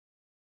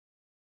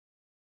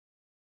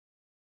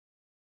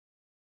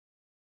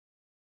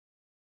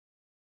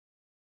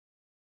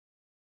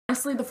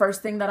Honestly, the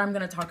first thing that I'm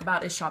going to talk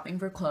about is shopping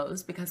for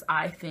clothes, because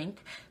I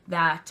think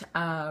that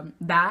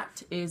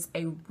that is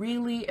a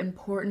really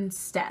important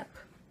step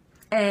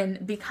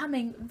in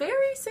becoming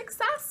very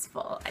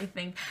successful, I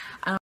think.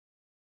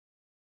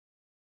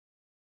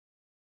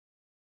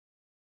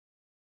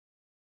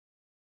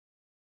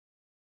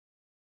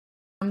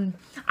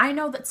 I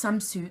know that some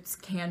suits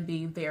can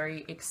be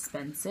very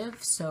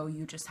expensive, so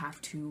you just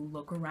have to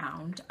look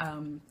around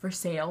for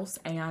sales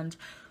and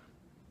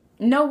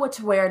know what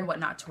to wear and what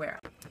not to wear.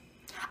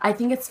 I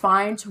think it's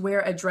fine to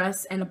wear a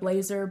dress and a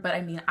blazer, but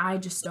I mean, I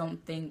just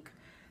don't think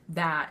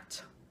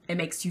that it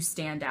makes you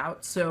stand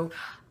out. So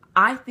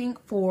I think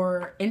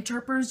for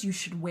interpers, you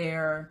should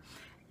wear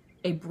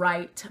a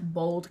bright,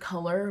 bold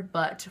color,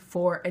 but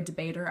for a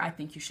debater, I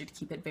think you should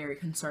keep it very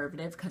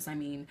conservative, because I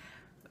mean,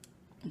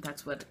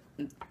 that's what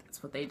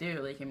they do.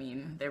 Like, I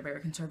mean, they're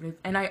very conservative.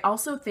 And I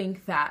also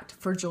think that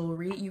for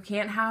jewelry, you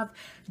can't have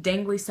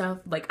dangly stuff.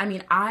 Like, I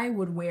mean, I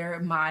would wear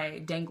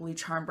my dangly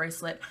charm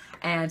bracelet,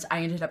 and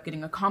I ended up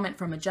getting a comment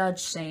from a judge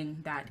saying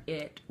that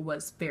it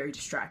was very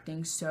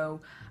distracting.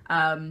 So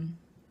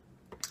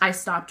I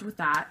stopped with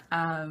that,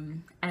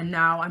 and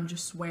now I'm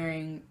just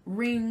wearing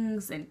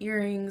rings and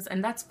earrings,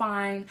 and that's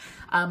fine.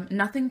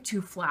 Nothing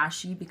too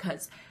flashy,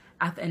 because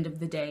at the end of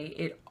the day,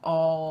 it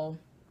all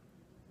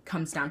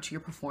comes down to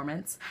your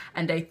performance,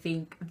 and I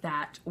think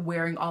that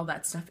wearing all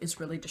that stuff is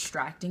really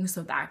distracting,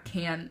 so that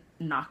can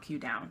knock you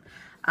down.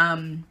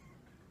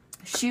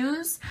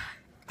 Shoes,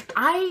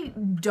 I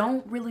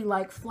don't really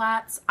like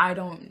flats. I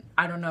don't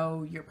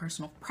know your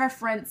personal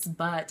preference,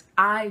 but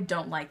I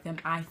don't like them.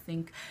 I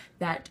think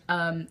that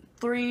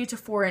 3 to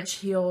 4 inch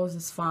heels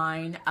is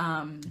fine.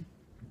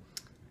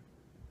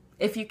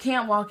 If you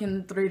can't walk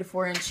in 3 to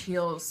 4 inch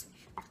heels,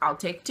 I'll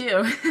take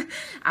 2.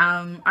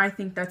 I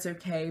think that's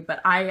okay, but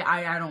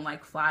I don't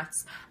like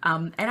flats.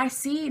 And I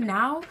see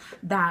now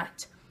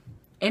that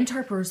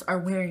interpers are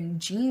wearing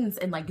jeans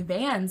and like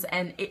Vans,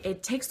 and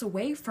it takes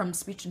away from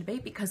speech and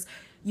debate, because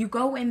you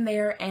go in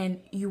there and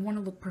you want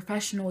to look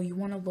professional, you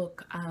want to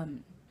look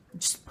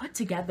just put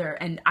together,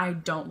 and I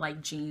don't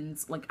like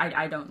jeans. Like,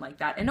 I don't like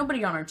that, and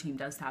nobody on our team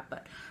does that,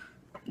 but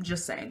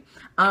just saying.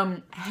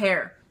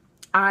 Hair.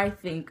 I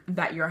think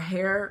that your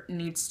hair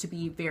needs to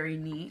be very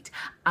neat.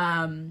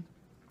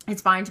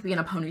 It's fine to be in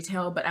a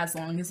ponytail, but as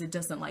long as it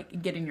doesn't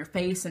like get in your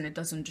face and it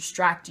doesn't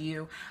distract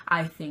you,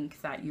 I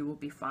think that you will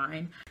be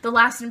fine. The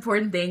last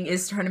important thing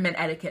is tournament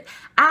etiquette.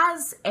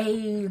 As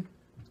a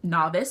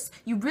novice,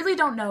 you really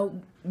don't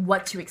know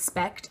what to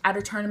expect at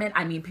a tournament.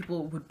 I mean,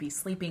 people would be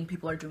sleeping,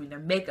 people are doing their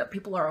makeup,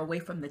 people are away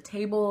from the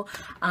table,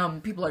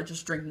 people are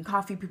just drinking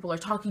coffee, people are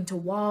talking to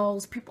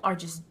walls, people are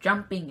just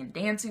jumping and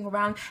dancing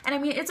around. And I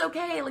mean, it's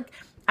okay. Like,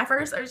 at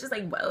first I was just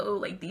like, whoa,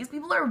 like these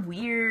people are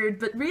weird,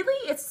 but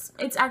really it's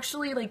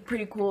actually like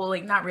pretty cool.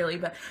 Like, not really,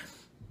 but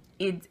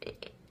you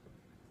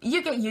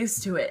get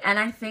used to it. And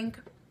I think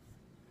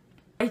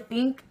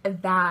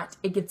that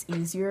it gets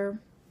easier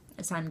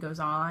as time goes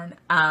on.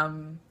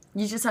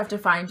 You just have to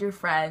find your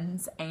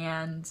friends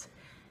and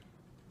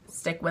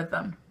stick with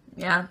them.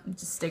 Yeah,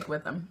 just stick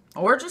with them.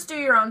 Or just do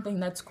your own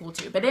thing, that's cool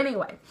too. But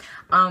anyway,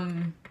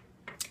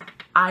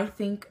 I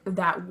think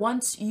that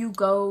once you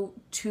go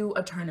to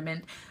a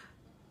tournament,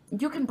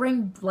 you can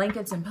bring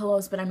blankets and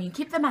pillows, but I mean,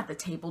 keep them at the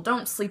table.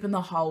 Don't sleep in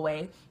the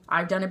hallway.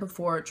 I've done it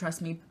before,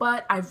 trust me,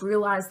 but I've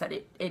realized that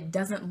it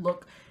doesn't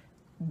look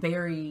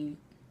very,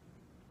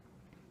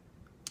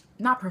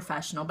 not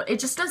professional, but it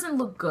just doesn't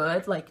look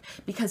good, like,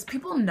 because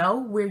people know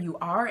where you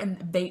are, and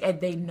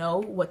they know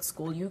what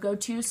school you go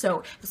to.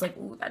 So it's like,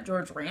 ooh, that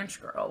George Ranch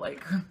girl,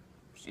 like,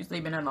 she's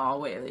sleeping in the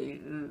hallway,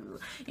 like, ooh,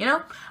 you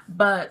know.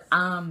 But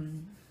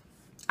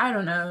I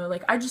don't know,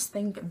 like, I just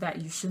think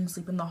that you shouldn't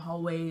sleep in the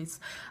hallways.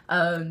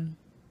 You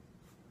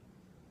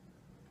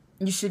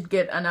should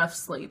get enough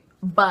sleep.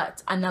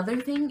 But another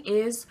thing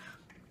is,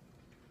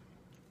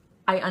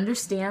 I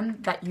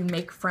understand that you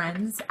make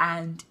friends,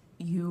 and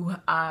you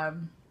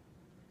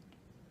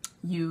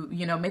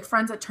know, make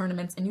friends at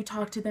tournaments, and you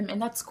talk to them,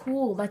 and that's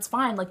cool, that's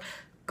fine. Like,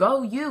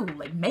 go you,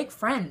 like, make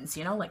friends,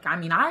 you know. Like, I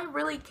mean, I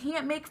really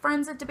can't make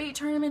friends at debate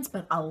tournaments,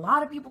 but a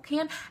lot of people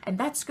can, and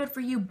that's good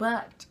for you.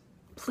 But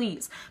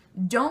please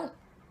don't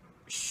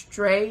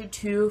stray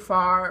too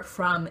far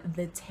from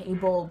the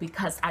table,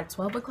 because at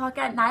 12 o'clock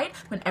at night,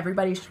 when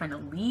everybody's trying to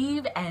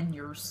leave and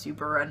you're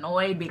super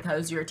annoyed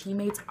because your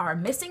teammates are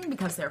missing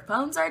because their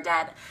phones are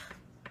dead,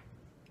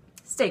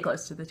 stay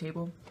close to the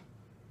table.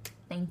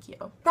 Thank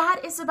you.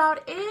 That is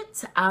about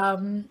it.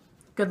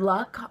 Good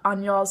luck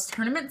on y'all's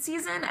tournament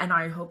season, and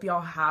I hope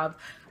y'all have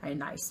a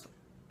nice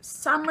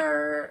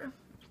summer,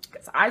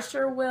 because I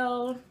sure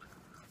will.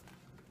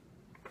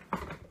 Oh,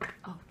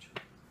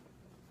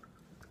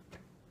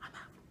 I'm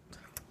out.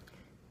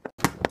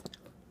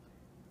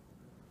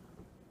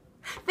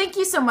 Thank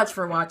you so much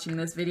for watching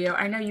this video.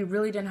 I know you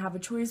really didn't have a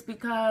choice,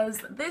 because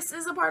this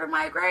is a part of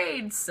my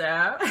grade.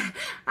 So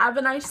have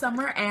a nice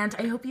summer, and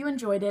I hope you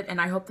enjoyed it,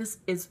 and I hope this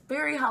is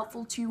very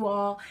helpful to you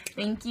all.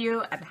 Thank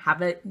you, and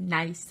have a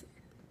nice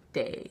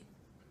day.